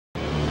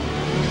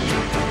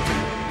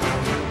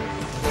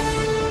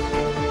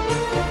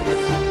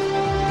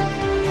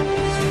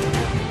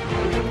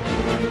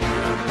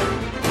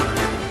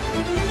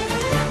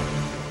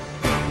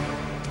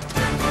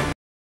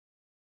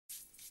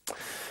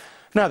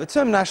Now, the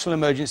term national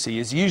emergency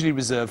is usually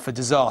reserved for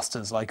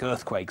disasters like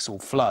earthquakes or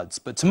floods.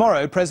 But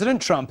tomorrow, President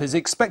Trump is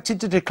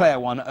expected to declare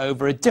one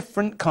over a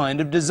different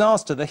kind of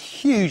disaster, the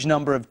huge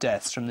number of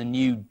deaths from the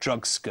new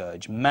drug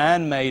scourge,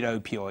 man-made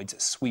opioids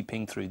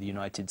sweeping through the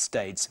United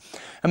States.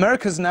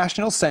 America's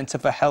National Center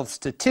for Health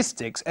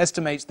Statistics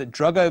estimates that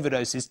drug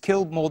overdoses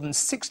killed more than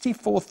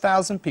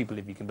 64,000 people,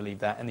 if you can believe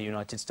that, in the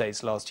United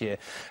States last year.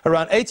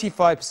 Around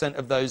 85%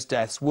 of those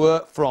deaths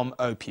were from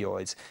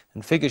opioids.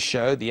 And figures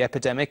show the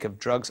epidemic of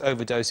drugs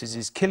overdoses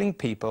is killing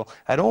people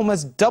at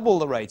almost double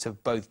the rate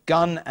of both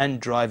gun and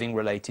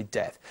driving-related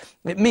death.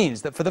 It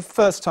means that for the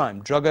first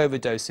time, drug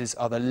overdoses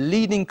are the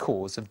leading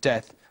cause of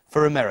death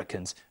for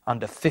Americans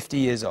under 50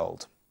 years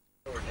old.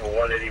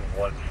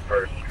 181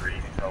 First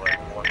Street,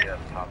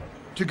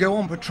 To go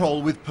on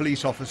patrol with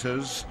police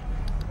officers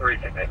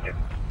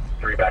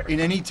in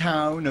any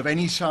town of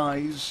any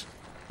size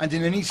and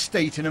in any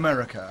state in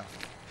America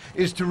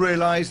is to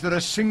realize that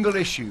a single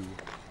issue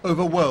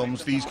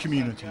overwhelms these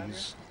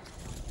communities.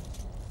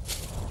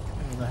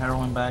 The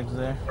heroin bags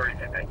there.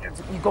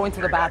 You go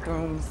into the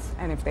bathrooms,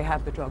 and if they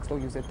have the drugs, they'll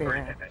use it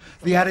there.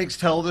 The addicts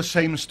tell the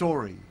same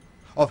story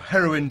of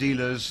heroin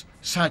dealers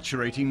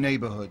saturating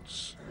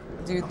neighborhoods.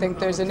 Do you think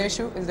there's an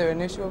issue? Is there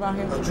an issue around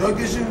here? A drug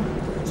issue?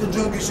 It's a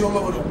drug issue all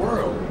over the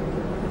world,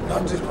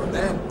 not just for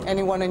them.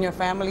 Anyone in your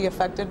family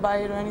affected by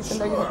it or anything?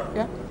 Sure.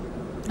 Yeah?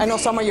 I know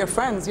some of your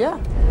friends, yeah.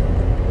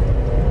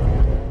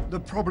 The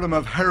problem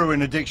of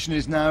heroin addiction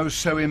is now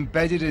so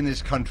embedded in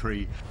this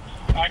country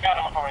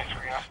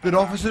that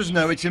officers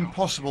know it's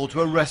impossible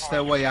to arrest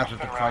their way out of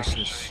the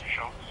crisis.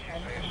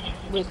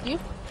 With you?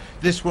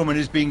 This woman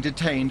is being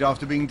detained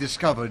after being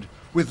discovered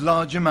with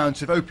large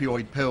amounts of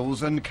opioid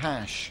pills and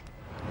cash.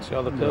 See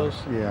all the pills?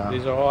 Yeah.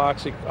 These are all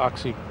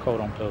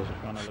oxycodone pills. If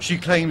you want to look. She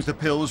claims the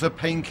pills are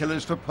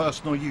painkillers for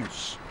personal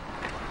use.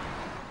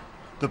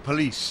 The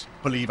police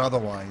believe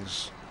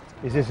otherwise.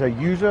 Is this a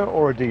user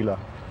or a dealer?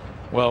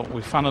 Well,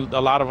 we found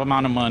a lot of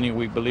amount of money.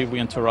 We believe we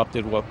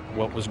interrupted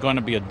what was going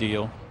to be a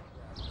deal.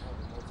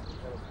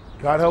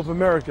 God help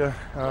America.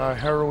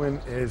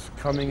 Heroin is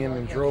coming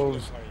in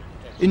droves.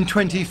 In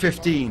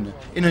 2015,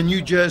 in a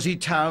New Jersey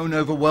town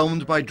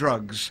overwhelmed by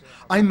drugs,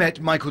 I met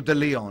Michael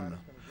DeLeon,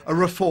 a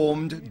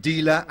reformed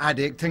dealer,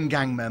 addict and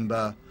gang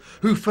member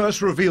who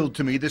first revealed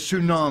to me the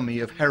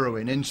tsunami of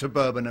heroin in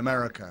suburban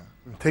America.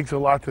 It takes a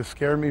lot to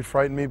scare me,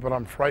 frighten me, but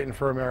I'm frightened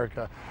for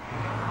America.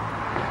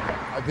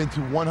 I've been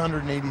to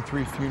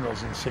 183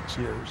 funerals in 6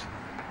 years.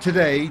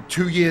 Today,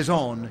 2 years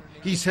on,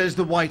 he says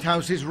the White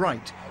House is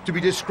right to be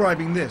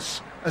describing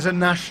this as a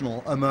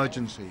national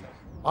emergency.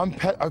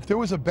 If there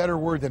was a better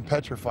word than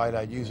petrified,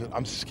 I'd use it.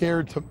 I'm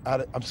scared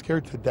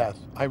to death.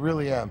 I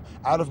really am,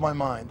 out of my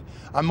mind.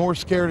 I'm more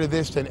scared of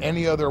this than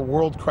any other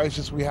world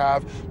crisis we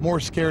have, more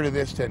scared of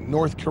this than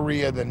North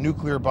Korea, than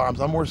nuclear bombs.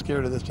 I'm more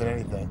scared of this than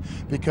anything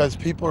because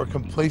people are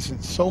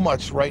complacent so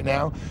much right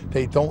now,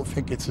 they don't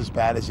think it's as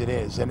bad as it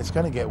is, and it's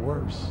going to get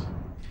worse.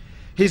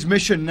 His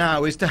mission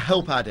now is to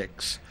help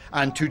addicts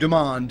and to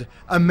demand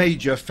a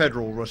major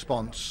federal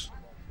response.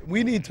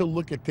 We need to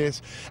look at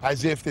this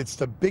as if it's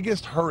the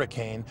biggest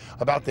hurricane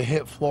about to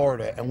hit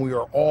Florida and we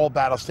are all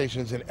battle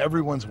stations and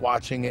everyone's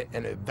watching it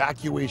and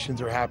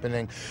evacuations are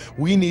happening.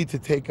 We need to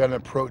take an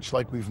approach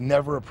like we've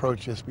never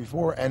approached this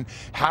before, and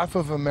half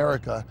of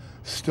America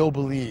still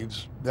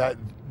believes that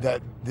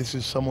this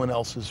is someone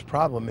else's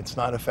problem. It's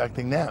not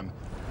affecting them.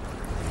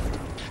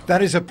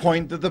 That is a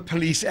point that the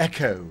police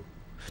echo,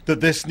 that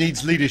this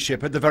needs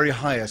leadership at the very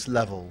highest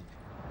level.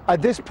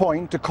 At this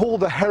point, to call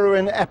the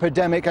heroin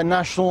epidemic a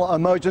national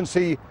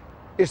emergency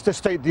is to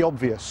state the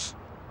obvious.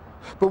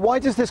 But why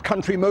does this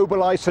country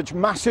mobilize such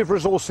massive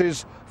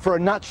resources for a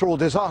natural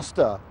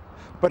disaster?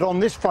 But on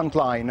this front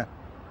line,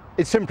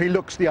 it simply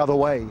looks the other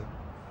way.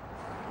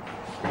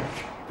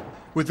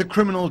 With the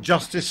criminal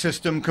justice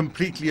system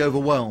completely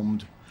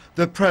overwhelmed,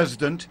 the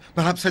president,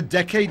 perhaps a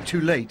decade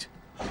too late,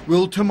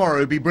 will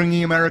tomorrow be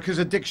bringing America's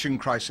addiction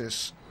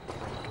crisis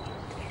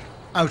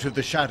out of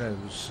the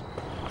shadows.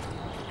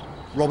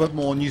 Robert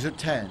Moore, News at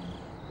 10,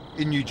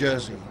 in New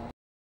Jersey.